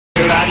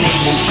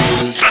new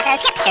shoes. Are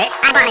those hipsters?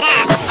 I wanna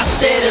dance. I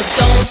said,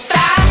 don't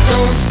stop,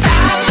 don't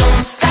stop,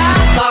 don't stop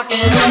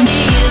talking to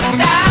me.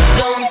 Stop,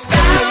 don't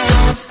stop,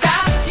 don't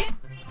stop.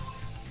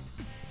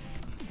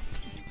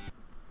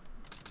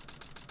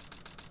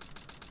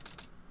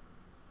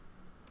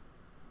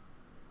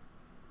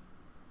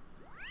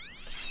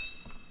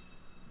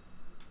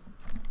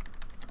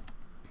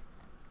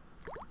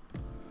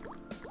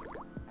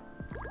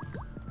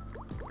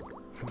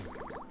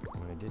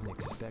 I didn't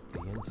expect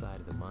the inside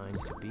of the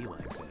mines to be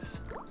like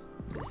this.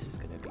 This is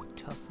gonna be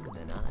tougher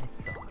than I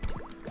thought.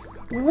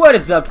 What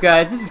is up,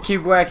 guys? This is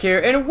CubeWhack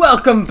here, and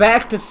welcome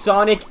back to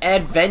Sonic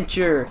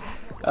Adventure.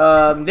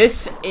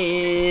 This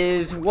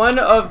is one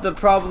of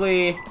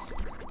the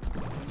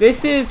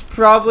This is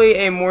probably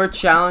a more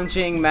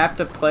challenging map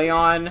to play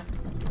on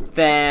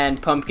than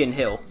Pumpkin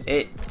Hill.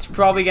 It's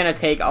probably gonna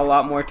take a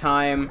lot more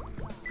time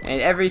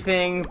and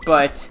everything,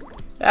 but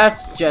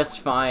that's just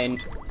fine.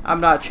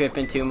 I'm not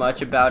tripping too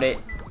much about it.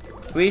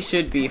 We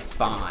should be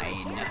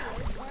fine.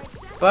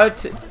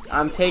 But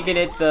I'm taking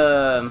it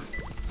the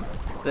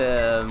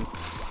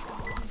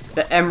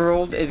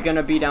emerald is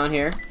gonna be down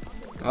here.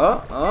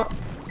 Oh.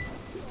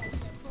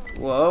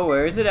 Whoa,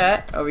 where is it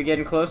at? Are we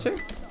getting closer?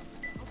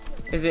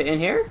 Is it in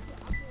here?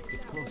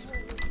 It's closer.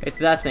 It's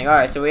that thing.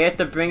 Alright, so we have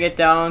to bring it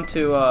down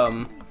to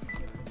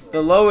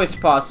the lowest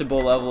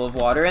possible level of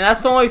water. And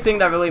that's the only thing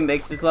that really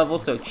makes this level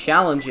so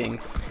challenging,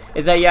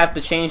 is that you have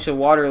to change the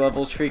water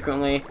levels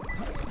frequently.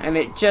 And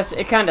it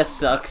kind of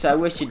sucks. I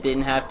wish it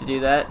didn't have to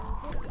do that,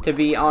 to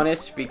be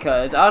honest,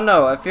 because, I don't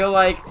know, I feel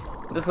like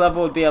this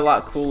level would be a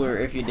lot cooler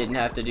if you didn't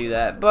have to do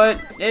that.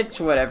 But it's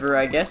whatever,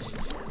 I guess.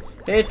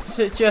 It's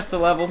just a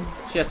level.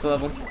 It's just a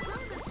level.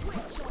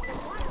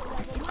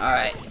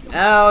 Alright,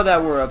 now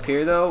that we're up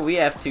here, though, we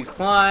have to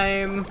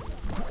climb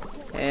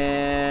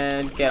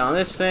and get on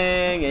this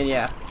thing, and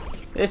yeah.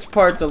 This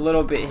part's a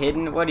little bit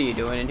hidden. What are you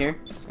doing in here?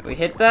 We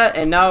hit that,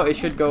 and now it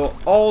should go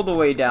all the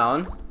way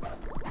down.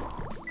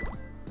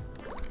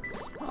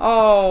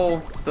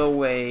 All the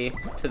way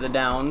to the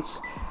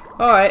downs.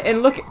 Alright,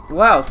 and look,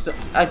 wow, so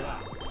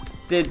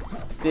did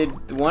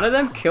one of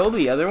them kill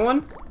the other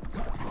one?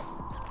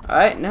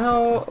 Alright,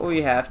 now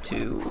we have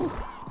to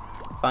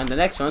find the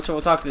next one, so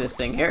we'll talk to this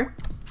thing here.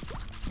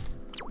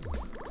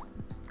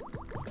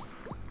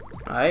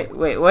 Alright,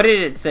 wait, what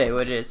did it say?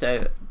 What did it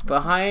say?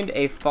 Behind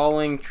a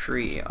falling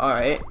tree.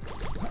 Alright.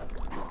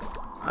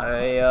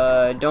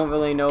 I don't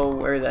really know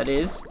where that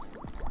is,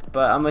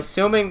 but I'm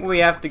assuming we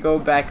have to go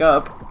back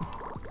up.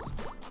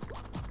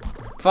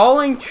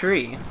 Falling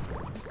tree.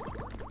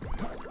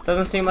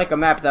 Doesn't seem like a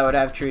map that would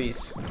have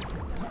trees.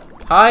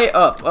 High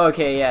up.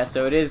 Okay, yeah,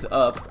 so it is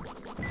up.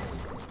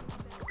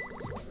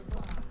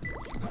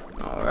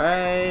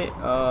 Alright,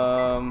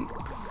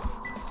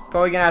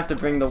 probably gonna have to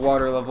bring the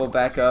water level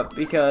back up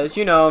because,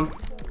 you know,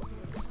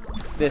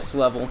 this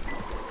level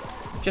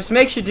just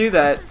makes you do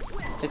that.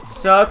 It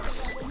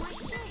sucks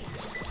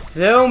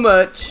so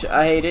much.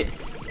 I hate it.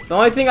 The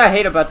only thing I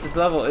hate about this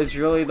level is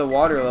really the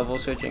water level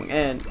switching.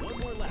 And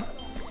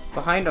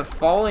behind a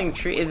falling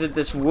tree, is it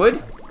this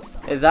wood?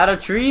 Is that a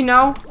tree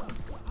now?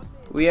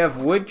 We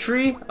have wood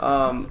tree. Wait.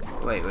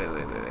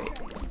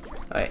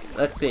 Alright,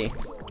 let's see.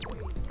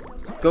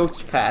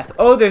 Ghost path.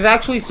 Oh, there's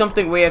actually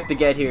something we have to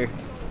get here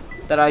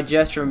that I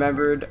just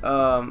remembered.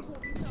 And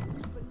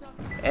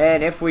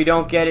if we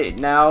don't get it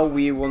now,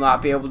 we will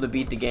not be able to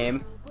beat the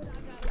game.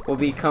 We'll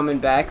be coming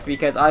back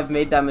because I've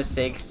made that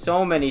mistake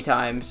so many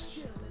times.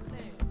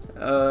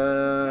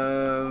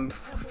 I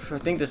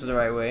think this is the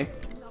right way.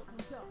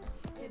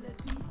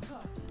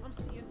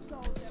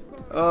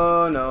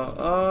 Oh no,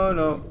 oh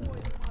no.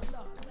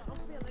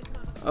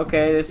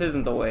 Okay, this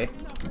isn't the way.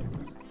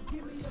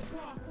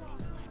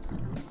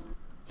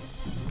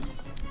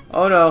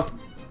 Oh no.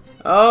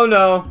 Oh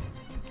no.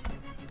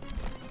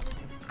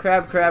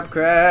 Crap.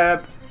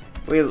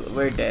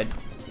 We're dead.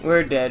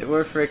 We're dead.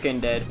 We're freaking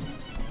dead.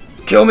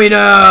 Kill me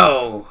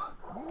now!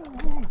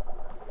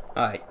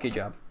 Alright, good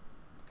job.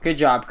 Good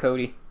job,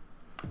 Cody.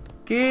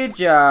 Good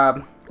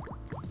job.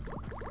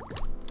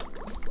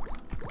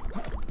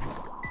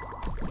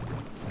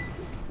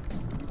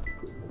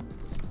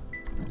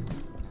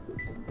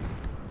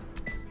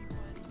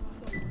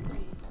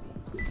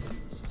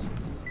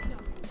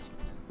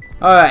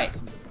 Alright.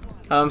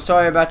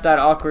 Sorry about that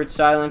awkward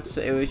silence.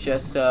 It was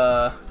just,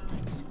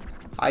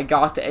 I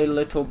got a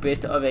little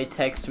bit of a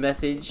text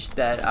message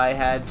that I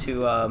had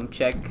to,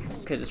 check,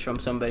 because it's from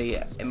somebody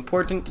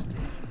important.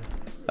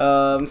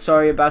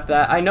 Sorry about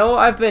that. I know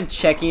I've been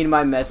checking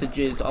my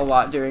messages a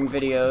lot during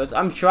videos.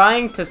 I'm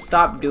trying to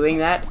stop doing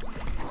that.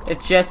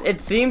 It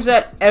seems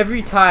that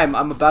every time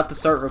I'm about to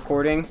start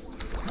recording,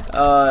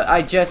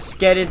 I just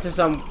get into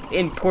some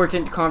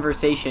important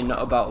conversation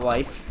about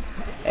life.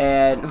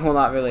 And, well,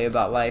 not really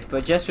about life,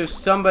 but just with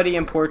somebody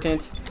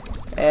important.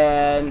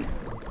 And,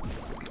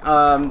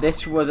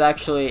 this was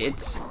actually,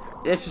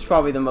 this is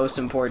probably the most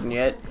important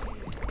yet.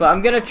 But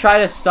I'm gonna try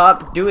to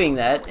stop doing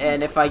that,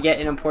 and if I get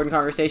an important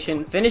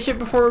conversation, finish it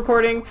before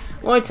recording.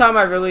 The only time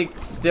I really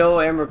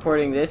still am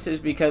recording this is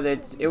because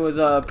it was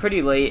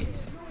pretty late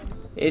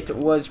it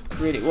was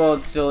pretty, well,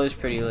 it still is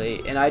pretty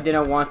late, and I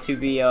didn't want to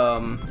be,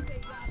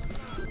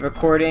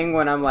 recording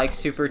when I'm, like,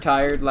 super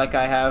tired, like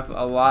I have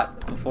a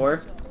lot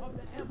before.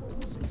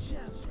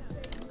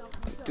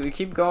 Do we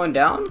keep going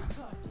down?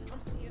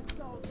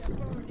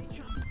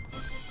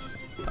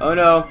 Oh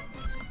no.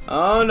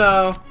 Oh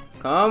no.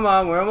 Come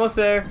on, we're almost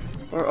there.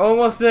 We're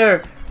almost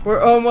there. We're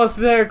almost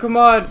there. Come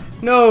on.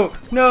 No,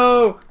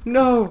 no,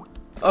 no.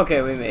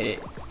 Okay, we made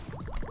it.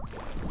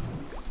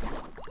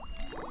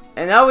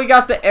 And now we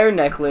got the air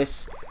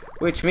necklace,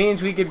 which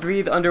means we could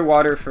breathe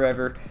underwater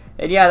forever.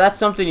 And yeah, that's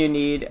something you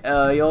need.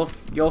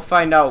 You'll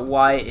find out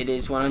why it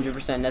is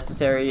 100%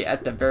 necessary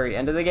at the very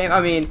end of the game.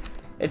 I mean,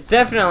 it's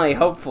definitely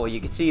hopeful. You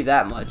can see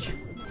that much.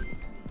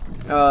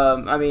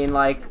 I mean,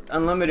 like,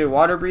 unlimited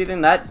water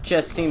breathing, that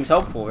just seems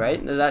hopeful,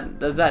 right?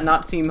 Does that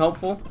not seem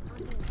hopeful?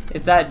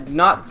 Does that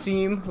not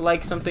seem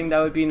like something that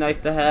would be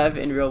nice to have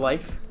in real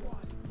life?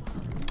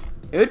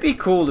 It would be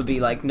cool to be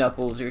like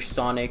Knuckles or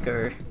Sonic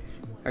or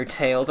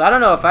Tails. I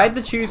don't know, if I had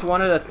to choose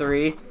one of the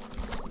three,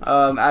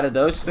 out of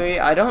those three,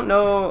 I don't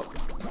know,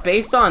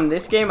 based on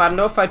this game, I don't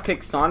know if I'd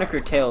pick Sonic or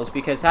Tails,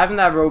 because having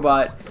that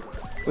robot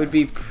would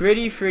be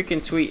pretty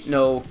freaking sweet.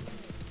 No.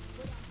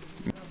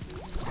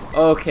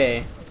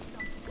 Okay.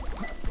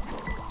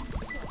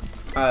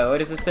 Alright, what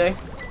does it say?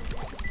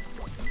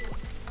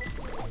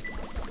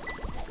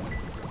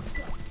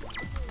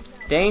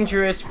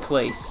 Dangerous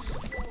place.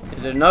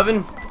 Is it an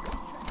oven?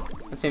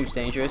 That seems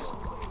dangerous.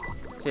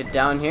 Is it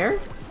down here?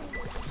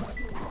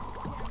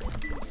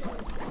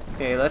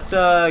 Okay, let's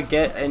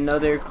get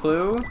another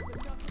clue.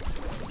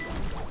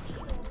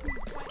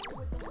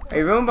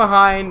 A room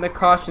behind the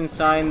caution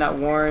sign that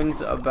warns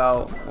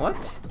about...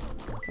 What?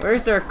 Where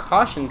is there a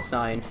caution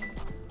sign?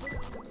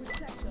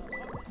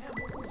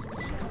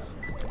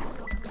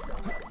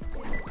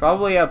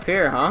 Probably up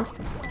here, huh?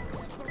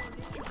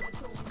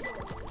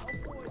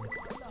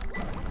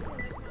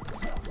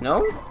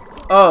 No?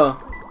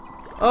 Oh.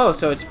 Oh,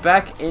 so it's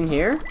back in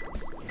here?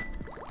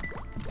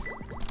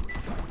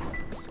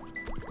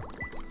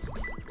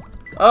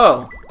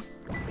 Oh.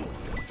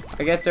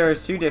 I guess there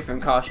was two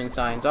different caution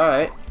signs.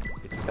 Alright.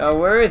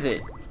 Where is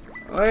it?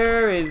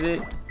 Where is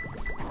it?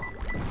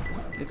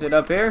 Is it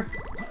up here?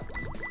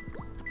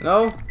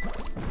 No?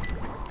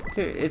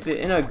 Is it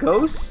in a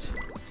ghost?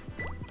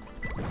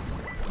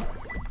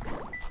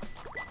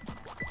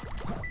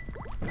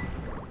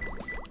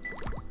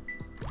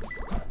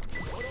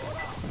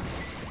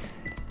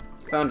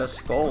 Found a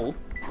skull.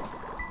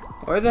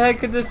 Where the heck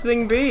could this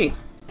thing be?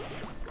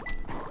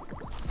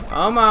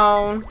 Come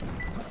on.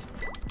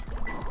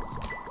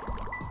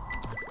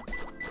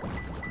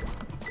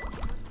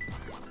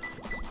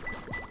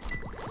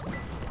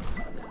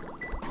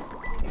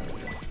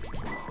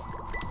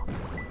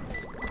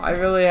 I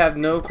really have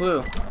no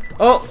clue.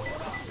 Oh!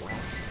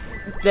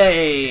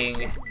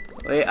 Dang.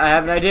 Wait, I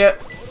have an idea.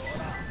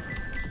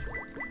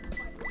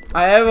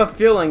 I have a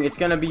feeling it's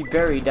gonna be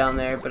buried down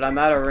there, but I'm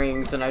out of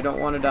rings and I don't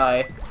want to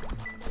die.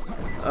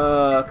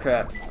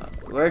 Crap.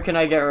 Where can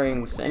I get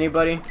rings?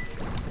 Anybody?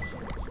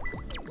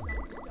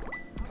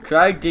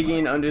 Try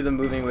digging under the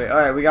moving weight.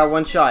 Alright, we got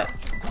one shot.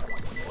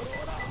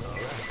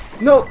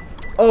 No!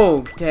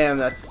 Oh, damn,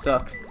 that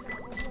sucked.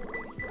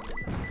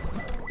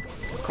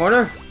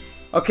 Corner?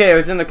 Okay, it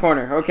was in the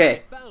corner.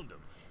 Okay.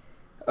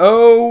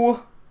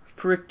 Oh,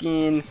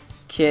 freaking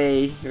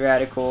K,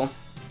 radical.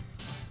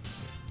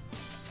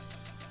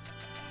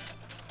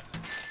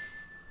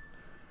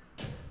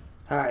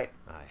 Alright.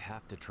 I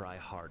have to try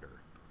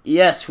harder.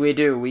 Yes, we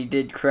do. We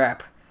did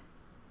crap.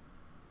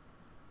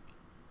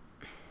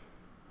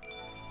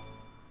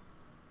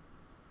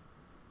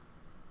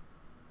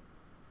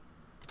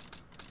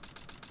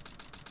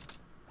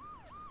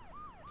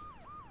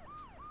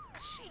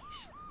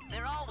 Sheesh.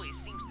 There always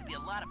seems to be a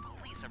lot of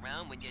police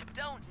around when you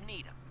don't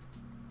need them.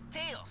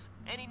 Tails,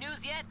 any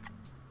news yet?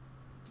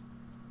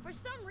 For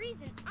some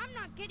reason, I'm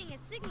not getting a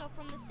signal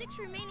from the 6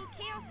 remaining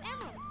Chaos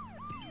Emeralds.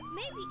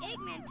 Maybe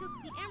Eggman took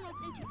the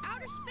emeralds into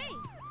outer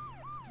space.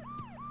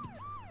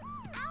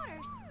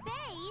 Outer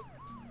space?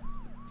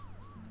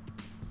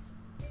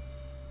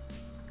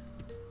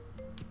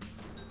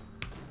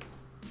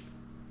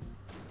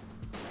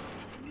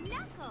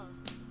 Knuckles!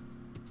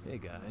 Hey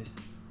guys,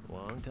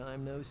 long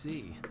time no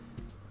see.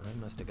 I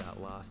must have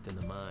got lost in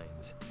the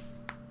mines.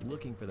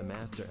 Looking for the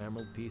Master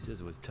Emerald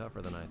pieces was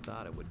tougher than I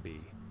thought it would be.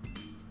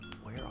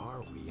 Where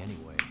are we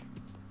anyway?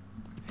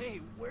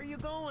 Hey, where are you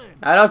going?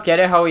 I don't get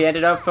it how we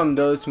ended up from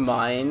those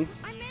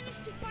mines I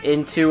managed to find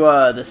into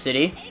the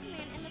city.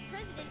 Eggman and the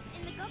president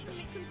in the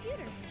government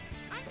computer.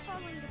 I'm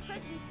following the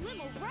president's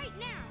limo right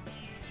now.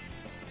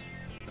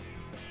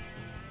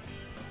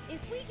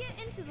 If we get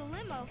into the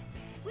limo,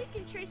 we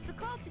can trace the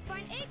call to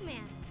find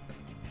Eggman.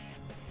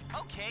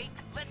 Okay,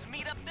 let's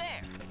meet up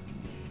there.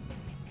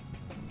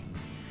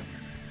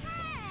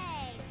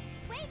 Hey!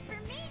 Wait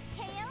for me,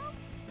 Tails!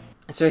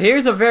 So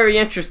here's a very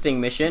interesting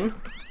mission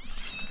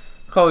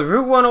called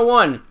Route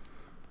 101.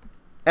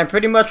 And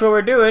pretty much what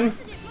we're doing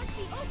President must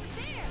be over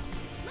there.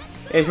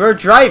 Let's go. is we're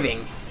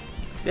driving.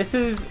 This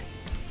is...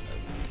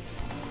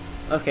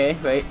 Okay,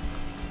 wait.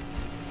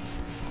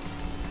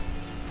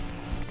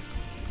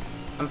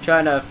 I'm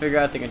trying to figure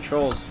out the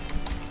controls.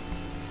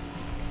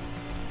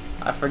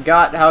 I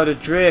forgot how to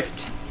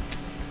drift.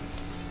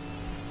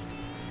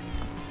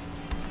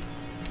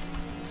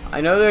 I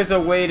know there's a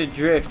way to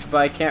drift, but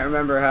I can't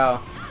remember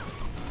how.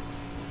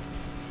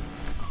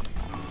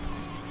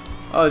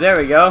 Oh, there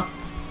we go.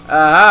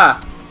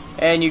 Aha!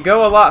 And you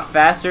go a lot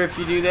faster if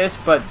you do this,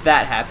 but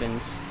that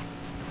happens.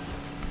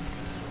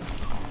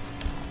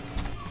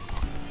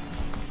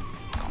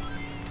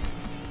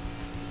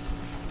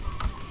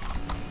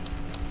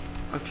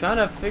 I'm trying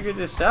to figure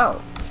this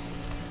out.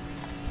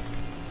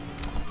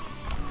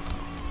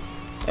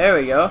 There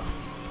we go.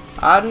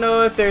 I don't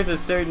know if there's a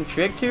certain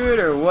trick to it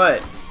or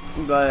what,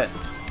 but...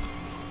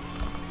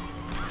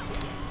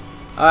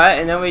 Alright,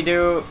 and then we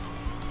do...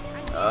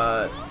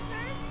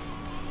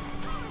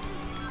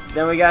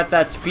 Then we got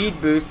that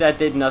speed boost that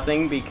did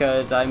nothing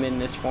because I'm in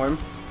this form.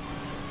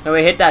 Then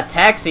we hit that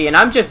taxi, and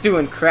I'm just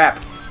doing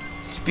crap.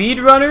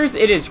 Speedrunners,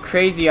 it is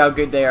crazy how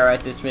good they are at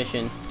this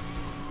mission.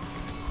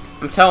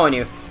 I'm telling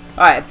you.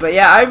 Alright, but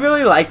yeah, I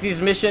really like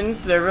these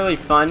missions. They're really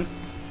fun.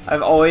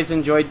 I've always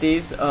enjoyed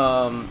these.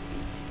 Wow.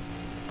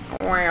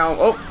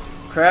 Oh,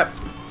 crap.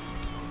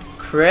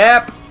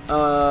 Crap.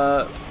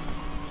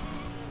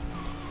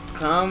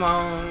 Come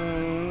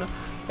on.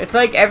 It's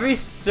like every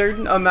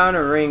certain amount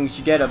of rings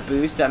you get a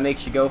boost that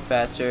makes you go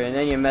faster, and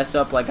then you mess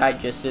up like I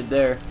just did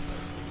there.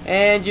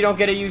 And you don't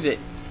get to use it.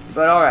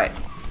 But alright.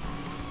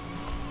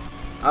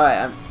 Alright,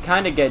 I'm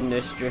kind of getting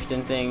this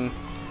drifting thing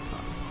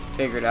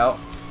figured out.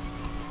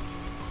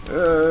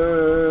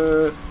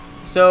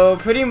 So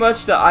pretty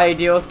much the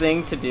ideal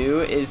thing to do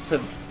is to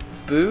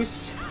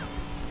boost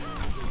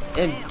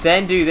and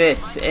then do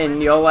this,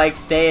 and you'll like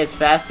stay as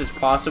fast as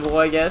possible,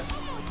 I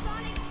guess.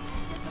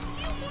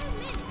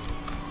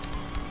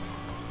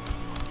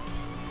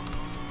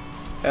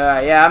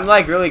 Yeah, I'm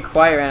like really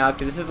quiet right now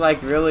because this is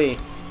like really,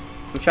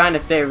 I'm trying to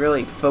stay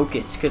really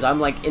focused because I'm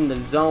like in the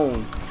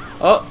zone.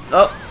 Oh,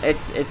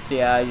 it's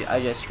yeah, I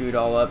just screwed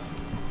all up.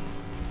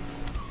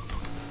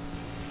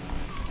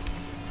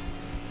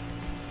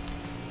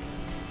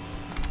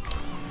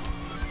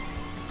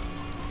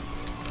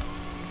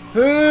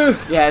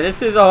 Yeah,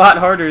 this is a lot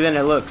harder than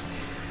it looks.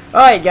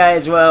 Alright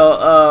guys,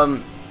 well,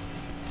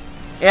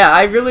 yeah,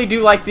 I really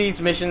do like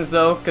these missions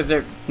though, because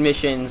they're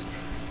missions.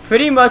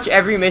 Pretty much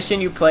every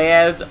mission you play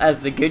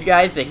as the good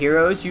guys, the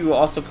heroes, you will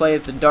also play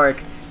as the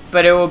dark,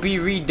 but it will be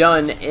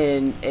redone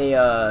in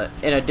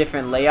a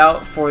different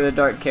layout for the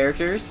dark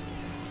characters.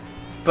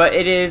 But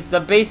it is, the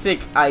basic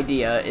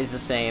idea is the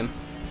same,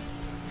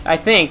 I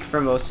think,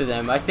 for most of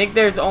them. I think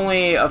there's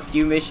only a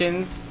few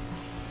missions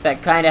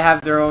that kind of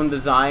have their own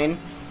design.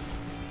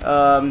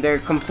 Their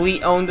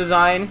complete own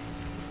design,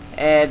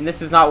 and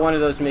this is not one of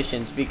those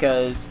missions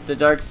because the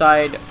dark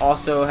side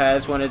also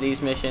has one of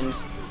these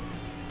missions.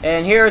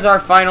 And here's our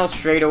final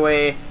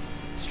straightaway,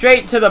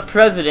 straight to the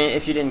president.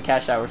 If you didn't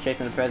catch that, we're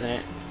chasing the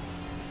president.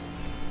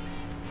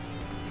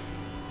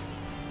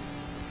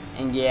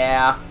 And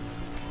yeah,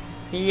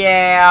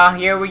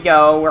 here we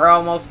go. We're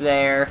almost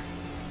there,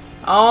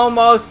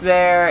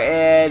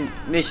 and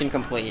mission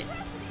complete.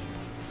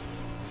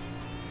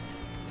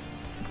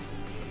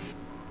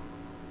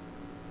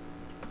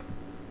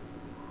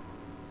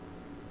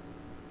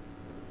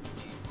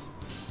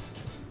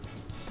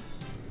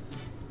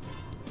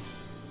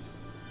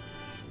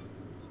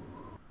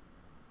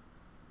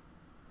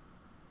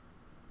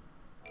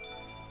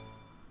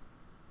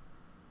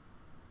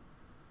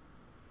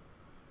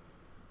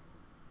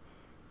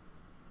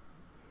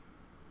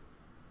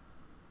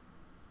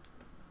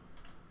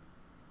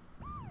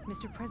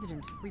 Mr.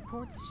 President,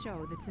 reports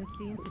show that since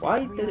the incident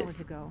Why 3 did it...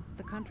 hours ago,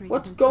 the country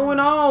What's is in going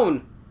turmoil.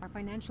 on? Our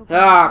financial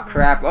Ah,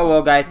 crap. Oh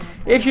well, guys,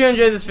 if you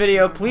enjoyed this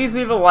video, please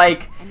leave a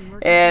like,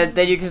 and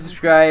then you can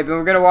subscribe, and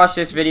we're gonna watch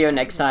this video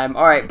next time.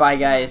 Alright, bye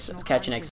guys. Catch you next time.